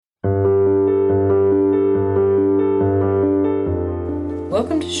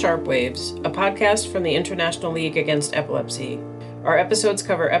Welcome to Sharp Waves, a podcast from the International League Against Epilepsy. Our episodes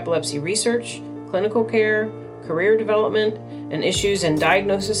cover epilepsy research, clinical care, career development, and issues in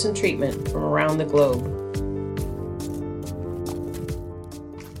diagnosis and treatment from around the globe.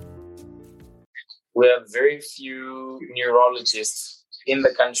 We have very few neurologists in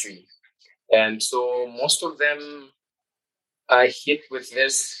the country. And so most of them are hit with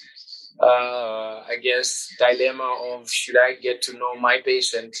this dilemma of, should I get to know my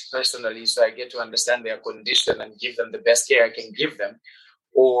patient personally so I get to understand their condition and give them the best care I can give them?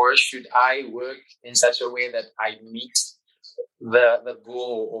 Or should I work in such a way that I meet the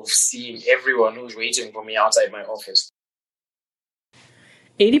goal of seeing everyone who's waiting for me outside my office?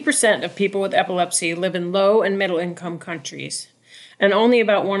 80% of people with epilepsy live in low and middle income countries, and only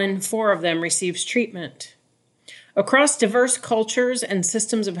about 1 in 4 of them receives treatment. Across diverse cultures and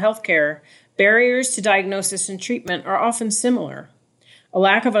systems of healthcare, barriers to diagnosis and treatment are often similar. A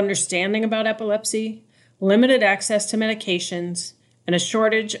lack of understanding about epilepsy, limited access to medications, and a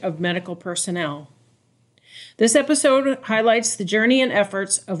shortage of medical personnel. This episode highlights the journey and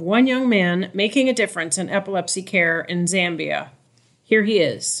efforts of one young man making a difference in epilepsy care in Zambia. Here he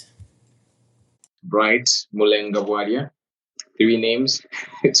is. Bright Bwalya. 3 names.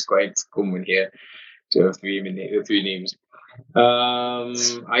 It's quite common here to have three names.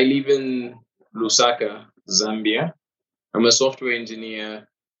 I live in Lusaka, Zambia. I'm a software engineer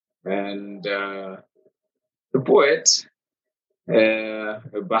and a poet,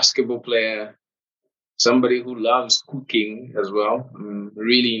 a basketball player, somebody who loves cooking as well. I'm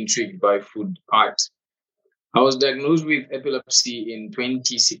really intrigued by food art. I was diagnosed with epilepsy in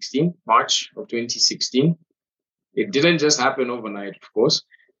 2016, March of 2016. It didn't just happen overnight, of course.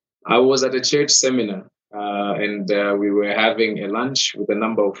 I was at a church seminar and we were having a lunch with a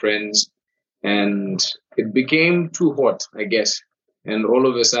number of friends, and it became too hot, I guess. And all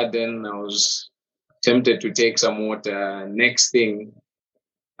of a sudden, I was tempted to take some water. Next thing,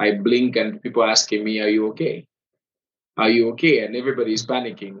 I blink and people asking me, "Are you okay? Are you okay?" And everybody's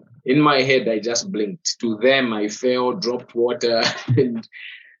panicking. In my head, I just blinked. To them, I fell, dropped water, and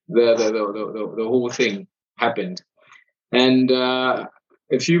the whole thing happened. And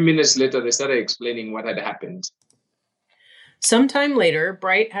a few minutes later, they started explaining what had happened. Sometime later,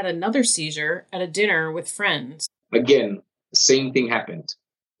 Bright had another seizure at a dinner with friends. Again, same thing happened.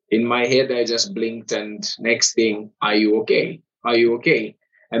 In my head, I just blinked, and next thing, "Are you okay? Are you okay?"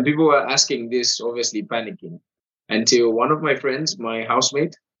 And people were asking this, obviously panicking, until one of my friends, my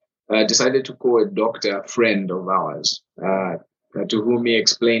housemate, decided to call a doctor friend of ours, to whom he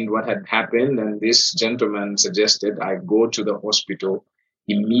explained what had happened. And this gentleman suggested I go to the hospital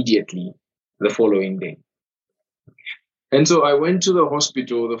immediately the following day. And so I went to the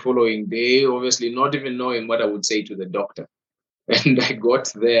hospital the following day, obviously not even knowing what I would say to the doctor. And I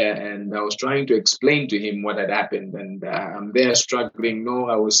got there and I was trying to explain to him what had happened. And I'm there struggling. No,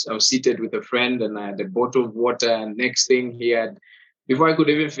 I was seated with a friend and I had a bottle of water. And next thing before I could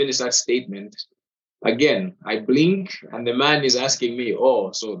even finish that statement, again, I blink and the man is asking me,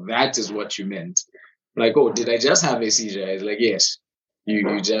 "Oh, so that is what you meant." I'm like, "Oh, did I just have a seizure?" He's like, "Yes,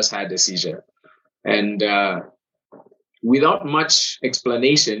 you just had a seizure." And without much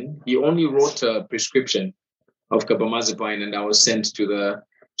explanation, he only wrote a prescription of carbamazepine, and I was sent to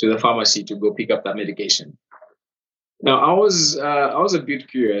the pharmacy to go pick up that medication. Now, I was a bit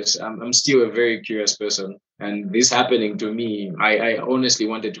curious. I'm still a very curious person, and this happening to me, I honestly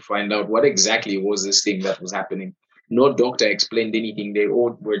wanted to find out what exactly was this thing that was happening. No doctor explained anything. They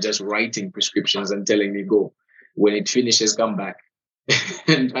all were just writing prescriptions and telling me, "Go. When it finishes, come back."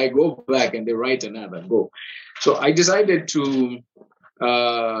 And I go back and they write another, "Go." So I decided to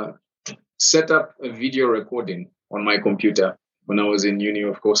set up a video recording on my computer when I was in uni,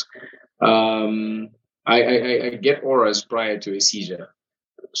 of course. I get auras prior to a seizure.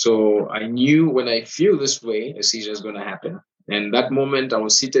 So I knew when I feel this way, a seizure is going to happen. And that moment I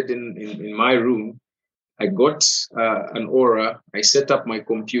was seated in my room. I got an aura. I set up my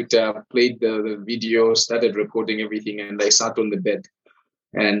computer, played the video, started recording everything, and I sat on the bed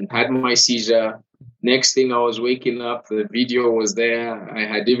and had my seizure. Next thing, I was waking up, the video was there. I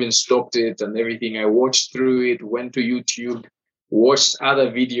had even stopped it and everything. I watched through it, went to YouTube, watched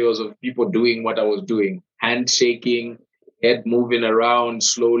other videos of people doing what I was doing, hand shaking, head moving around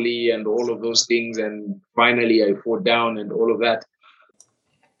slowly and all of those things. And finally, I fell down and all of that.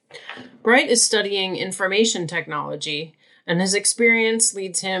 Bright is studying information technology, and his experience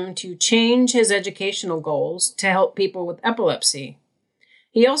leads him to change his educational goals to help people with epilepsy.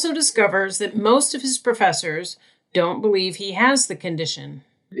 He also discovers that most of his professors don't believe he has the condition.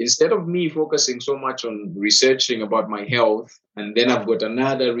 Instead of me focusing so much on researching about my health, and then I've got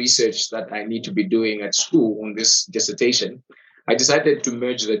another research that I need to be doing at school on this dissertation, I decided to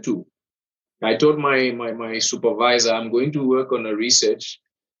merge the two. I told my supervisor, I'm going to work on a research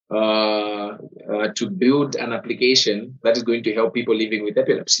to build an application that is going to help people living with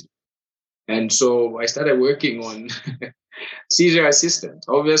epilepsy. And so I started working on seizure assistant.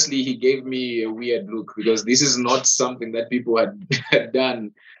 Obviously, he gave me a weird look because this is not something that people had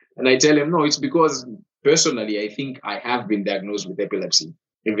done. And I tell him, no, it's because personally, I think I have been diagnosed with epilepsy,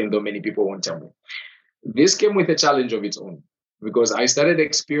 even though many people won't tell me. This came with a challenge of its own because I started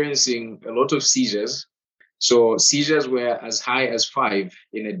experiencing a lot of seizures. So seizures were as high as 5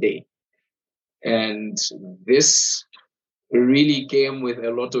 in a day. And this really came with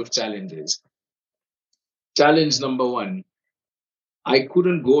a lot of challenges. Challenge number 1, I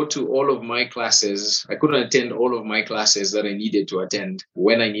couldn't go to all of my classes. I couldn't attend all of my classes that I needed to attend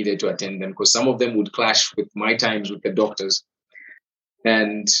when I needed to attend them because some of them would clash with my times with the doctors.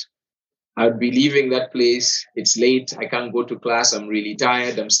 And I'd be leaving that place. It's late. I can't go to class. I'm really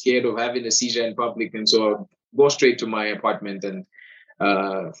tired. I'm scared of having a seizure in public. And so I'll go straight to my apartment and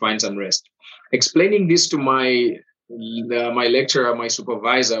find some rest. Explaining this to my lecturer, my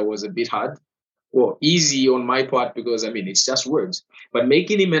supervisor, was a bit hard. Well, easy on my part because, it's just words. But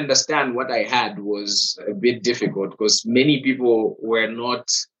making him understand what I had was a bit difficult because many people were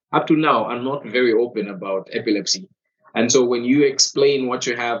not, up to now, are not very open about epilepsy. And so when you explain what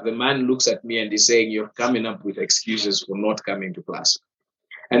you have, the man looks at me and is saying, you're coming up with excuses for not coming to class.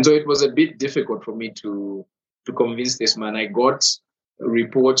 And so it was a bit difficult for me to convince this man. I got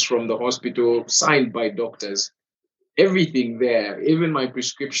reports from the hospital signed by doctors, everything there, even my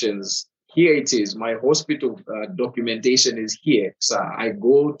prescriptions. Here it is. My hospital documentation is here. So I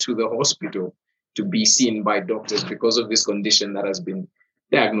go to the hospital to be seen by doctors because of this condition that has been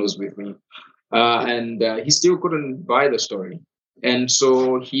diagnosed with me. And he still couldn't buy the story. And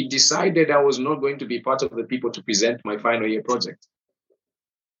so he decided I was not going to be part of the people to present my final year project.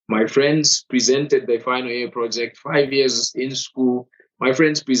 My friends presented their final year project, 5 years in school. My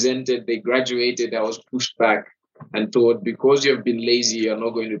friends presented, they graduated. I was pushed back and told, because you have been lazy, you're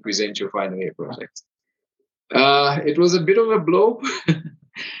not going to present your final year project. It was a bit of a blow.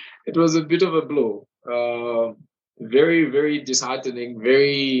 It was a bit of a blow. Very, very disheartening,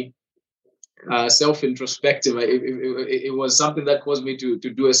 very self-introspective. It was something that caused me to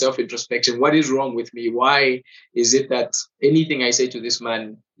do a self-introspection. What is wrong with me? Why is it that anything I say to this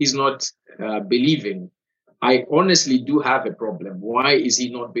man, he's not believing? I honestly do have a problem. Why is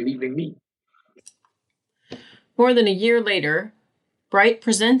he not believing me? More than a year later, Bright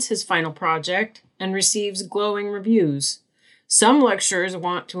presents his final project and receives glowing reviews. Some lecturers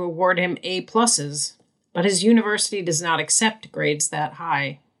want to award him A+, but his university does not accept grades that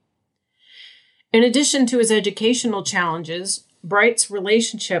high. In addition to his educational challenges, Bright's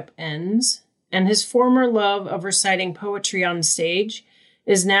relationship ends, and his former love of reciting poetry on stage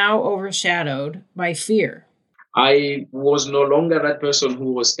is now overshadowed by fear. I was no longer that person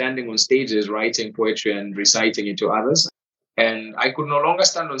who was standing on stages writing poetry and reciting it to others. And I could no longer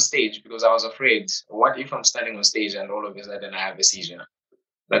stand on stage because I was afraid, what if I'm standing on stage and all of a sudden I have a seizure?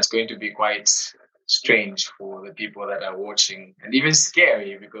 That's going to be quite strange for the people that are watching, and even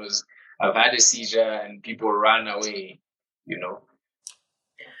scary because I've had a seizure and people run away,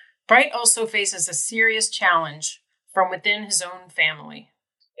 Bright also faces a serious challenge from within his own family.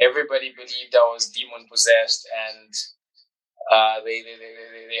 Everybody believed I was demon possessed, and they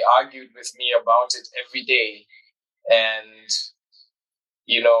argued with me about it every day, and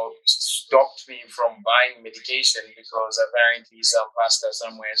stopped me from buying medication because apparently some pastor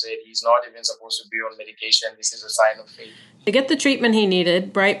somewhere said he's not even supposed to be on medication. This is a sign of faith. To get the treatment he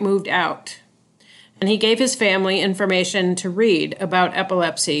needed, Bright moved out, and he gave his family information to read about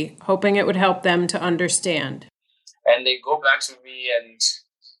epilepsy, hoping it would help them to understand. And they go back to me, and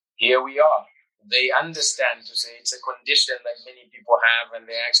here we are. They understand to say it's a condition that many people have, and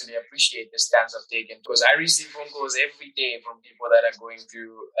they actually appreciate the stance I've taken. Because I receive phone calls every day from people that are going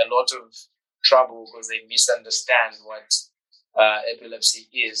through a lot of trouble because they misunderstand what epilepsy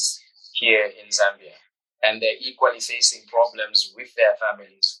is here in Zambia. And they're equally facing problems with their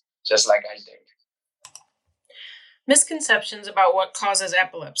families, just like I did. Misconceptions about what causes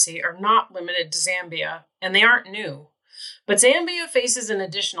epilepsy are not limited to Zambia, and they aren't new. But Zambia faces an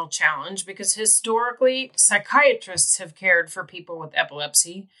additional challenge because historically, psychiatrists have cared for people with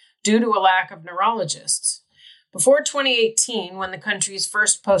epilepsy due to a lack of neurologists. Before 2018, when the country's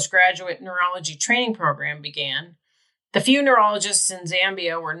first postgraduate neurology training program began, the few neurologists in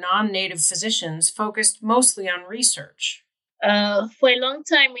Zambia were non-native physicians focused mostly on research. For a long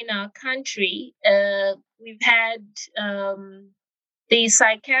time in our country, we've had the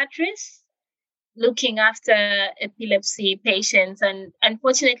psychiatrists looking after epilepsy patients, and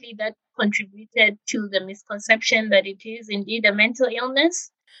unfortunately that contributed to the misconception that it is indeed a mental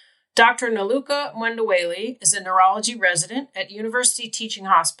illness. Dr. Naluka Mwendaweli is a neurology resident at University Teaching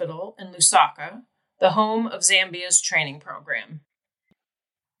Hospital in Lusaka, the home of Zambia's training program.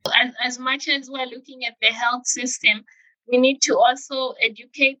 As much as we're looking at the health system, we need to also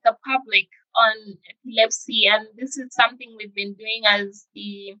educate the public on epilepsy, and this is something we've been doing as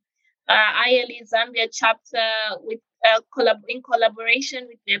the ILE Zambia chapter with in collaboration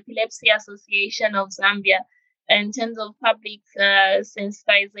with the Epilepsy Association of Zambia in terms of public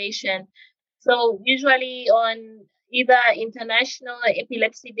sensitization. So usually on either International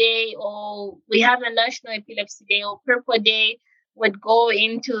Epilepsy Day or we have a National Epilepsy Day or Purple Day, would go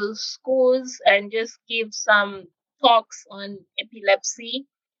into schools and just give some talks on epilepsy.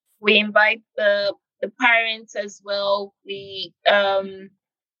 We invite the parents as well. We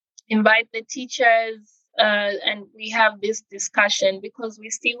invite the teachers, and we have this discussion because we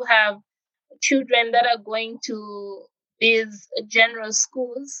still have children that are going to these general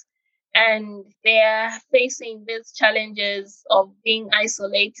schools and they're facing these challenges of being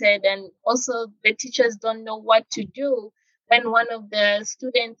isolated, and also the teachers don't know what to do when one of the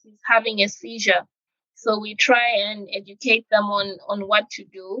students is having a seizure. So we try and educate them on what to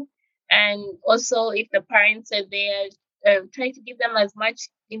do. And also if the parents are there, try to give them as much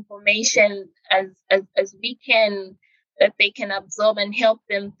information as we can that they can absorb and help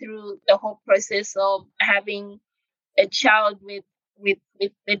them through the whole process of having a child with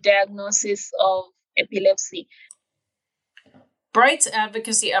the diagnosis of epilepsy. Bright's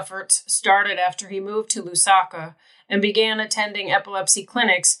advocacy efforts started after he moved to Lusaka and began attending epilepsy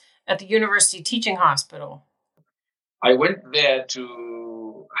clinics at the University Teaching Hospital. I went there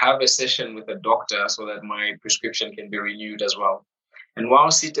to have a session with a doctor so that my prescription can be renewed as well. And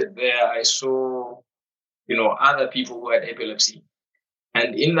while seated there, I saw, other people who had epilepsy.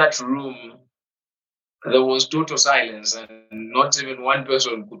 And in that room, there was total silence, and not even one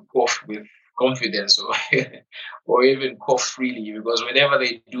person could cough with confidence or even cough freely, because whenever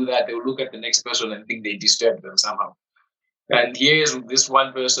they do that, they'll look at the next person and think they disturbed them somehow. And here's this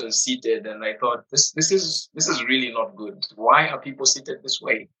one person seated, and I thought, this is really not good. Why are people seated this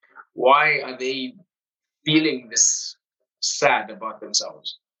way? Why are they feeling this sad about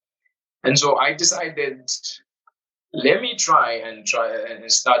themselves? And so I decided, let me try and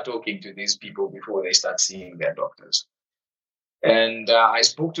start talking to these people before they start seeing their doctors. And I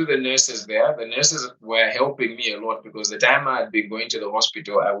spoke to the nurses there. The nurses were helping me a lot because the time I had been going to the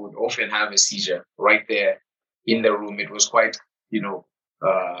hospital, I would often have a seizure right there in the room. It was quite,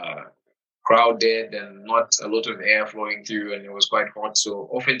 crowded and not a lot of air flowing through, and it was quite hot. So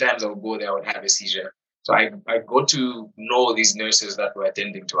oftentimes I would go there, I would have a seizure. So I got to know these nurses that were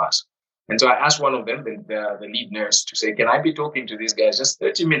attending to us. And so I asked one of them, the lead nurse, to say, can I be talking to these guys just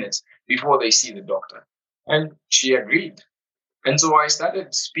 30 minutes before they see the doctor? And she agreed. And so I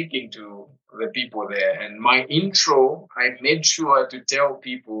started speaking to the people there. And my intro, I made sure to tell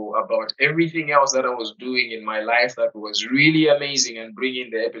people about everything else that I was doing in my life that was really amazing and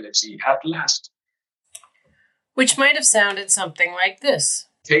bringing the epilepsy at last. Which might have sounded something like this.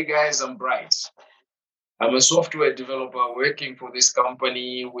 Hey guys, I'm Bright. I'm a software developer working for this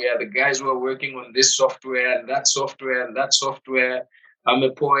company. We are the guys who are working on this software and that software and that software. I'm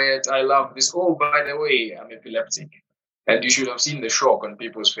a poet. I love this. Oh, by the way, I'm epileptic. And you should have seen the shock on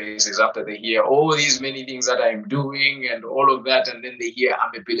people's faces after they hear all these many things that I'm doing and all of that. And then they hear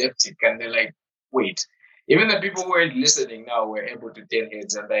I'm epileptic. And they're like, wait. Even the people who weren't listening now were able to turn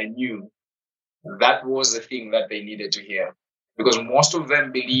heads. And I knew that was the thing that they needed to hear. Because most of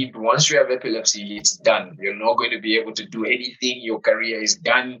them believed once you have epilepsy, it's done. You're not going to be able to do anything. Your career is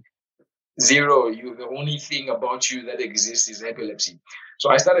done. Zero. The only thing about you that exists is epilepsy. So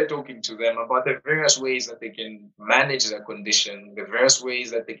I started talking to them about the various ways that they can manage their condition, the various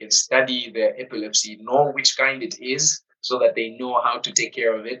ways that they can study their epilepsy, know which kind it is so that they know how to take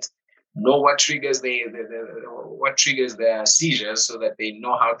care of it, know what triggers their seizures so that they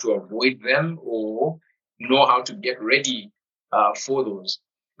know how to avoid them or know how to get ready for those.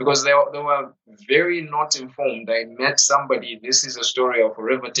 Because they were very not informed. I met somebody, this is a story of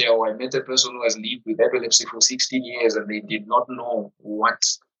forever tale. I met a person who has lived with epilepsy for 16 years and they did not know what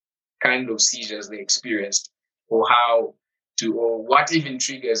kind of seizures they experienced or what even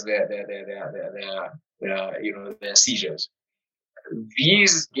triggers their seizures.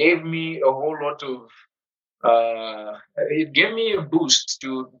 These gave me a whole lot of, it gave me a boost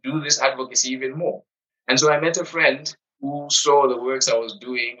to do this advocacy even more. And so I met a friend who saw the works I was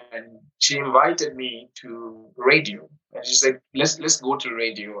doing, and she invited me to radio. And she said, let's go to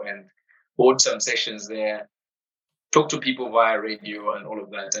radio and hold some sessions there, talk to people via radio and all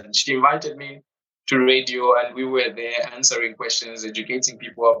of that. And she invited me to radio, and we were there answering questions, educating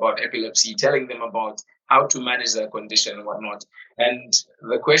people about epilepsy, telling them about how to manage their condition and whatnot. And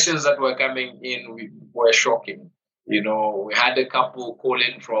the questions that were coming in were shocking. We had a couple call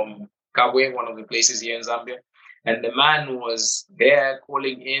in from Kabwe, one of the places here in Zambia. And the man was there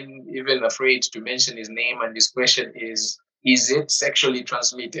calling in, even afraid to mention his name. And his question is it sexually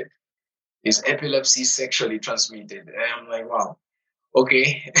transmitted? Is epilepsy sexually transmitted? And I'm like, wow,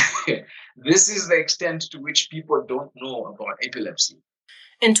 okay. This is the extent to which people don't know about epilepsy.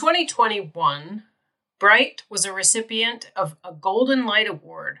 In 2021, Bright was a recipient of a Golden Light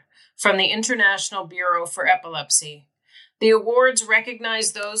Award from the International Bureau for Epilepsy. The awards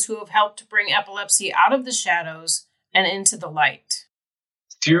recognize those who have helped bring epilepsy out of the shadows and into the light.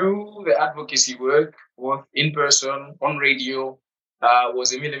 Through the advocacy work, both in person, on radio,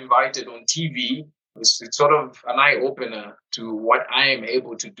 was even invited on TV. It's sort of an eye-opener to what I am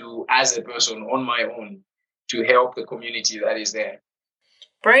able to do as a person on my own to help the community that is there.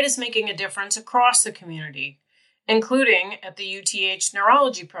 Bright is making a difference across the community, including at the UTH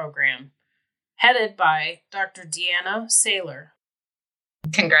Neurology Program, headed by Dr. Deanna Saylor.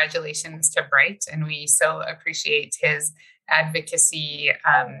 Congratulations to Bright, and we so appreciate his advocacy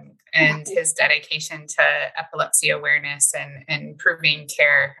and his dedication to epilepsy awareness and improving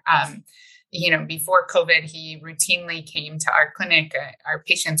care. Before COVID, he routinely came to our clinic. Our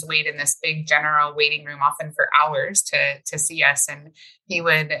patients wait in this big general waiting room, often for hours to see us. And he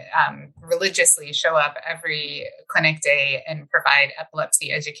would religiously show up every clinic day and provide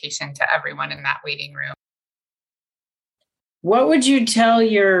epilepsy education to everyone in that waiting room. What would you tell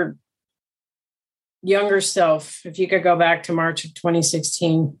your younger self if you could go back to March of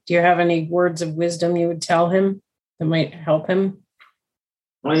 2016? Do you have any words of wisdom you would tell him that might help him?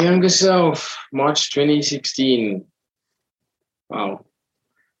 My younger self, March 2016. Wow.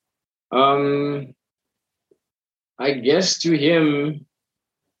 I guess to him,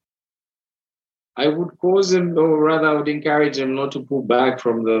 I would cause him, or rather I would encourage him not to pull back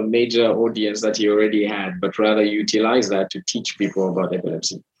from the major audience that he already had, but rather utilize that to teach people about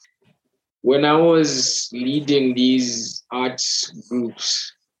epilepsy. When I was leading these arts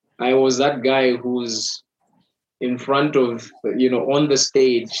groups, I was that guy who's in front of, on the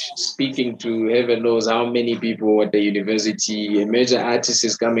stage, speaking to heaven knows how many people at the university. A major artist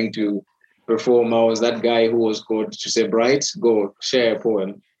is coming to perform. I was that guy who was called to say, Bright, go share a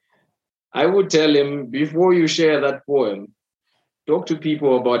poem. I would tell him, before you share that poem, talk to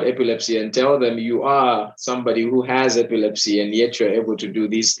people about epilepsy and tell them you are somebody who has epilepsy, and yet you're able to do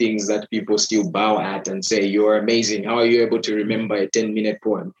these things that people still bow at and say, you're amazing. How are you able to remember a 10-minute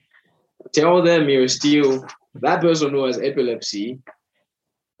poem? Tell them you're still that person who has epilepsy,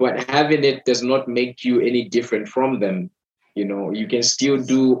 but having it does not make you any different from them. You can still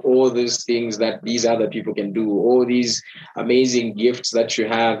do all those things that these other people can do. All these amazing gifts that you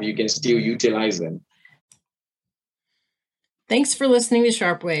have, you can still utilize them. Thanks for listening to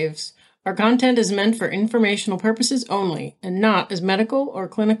Sharpwaves. Our content is meant for informational purposes only and not as medical or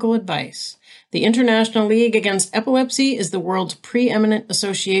clinical advice. The International League Against Epilepsy is the world's preeminent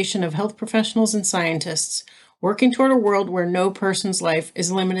association of health professionals and scientists, working toward a world where no person's life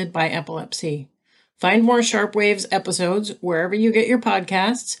is limited by epilepsy. Find more Sharpwaves episodes wherever you get your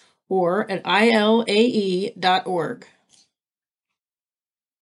podcasts or at ilae.org.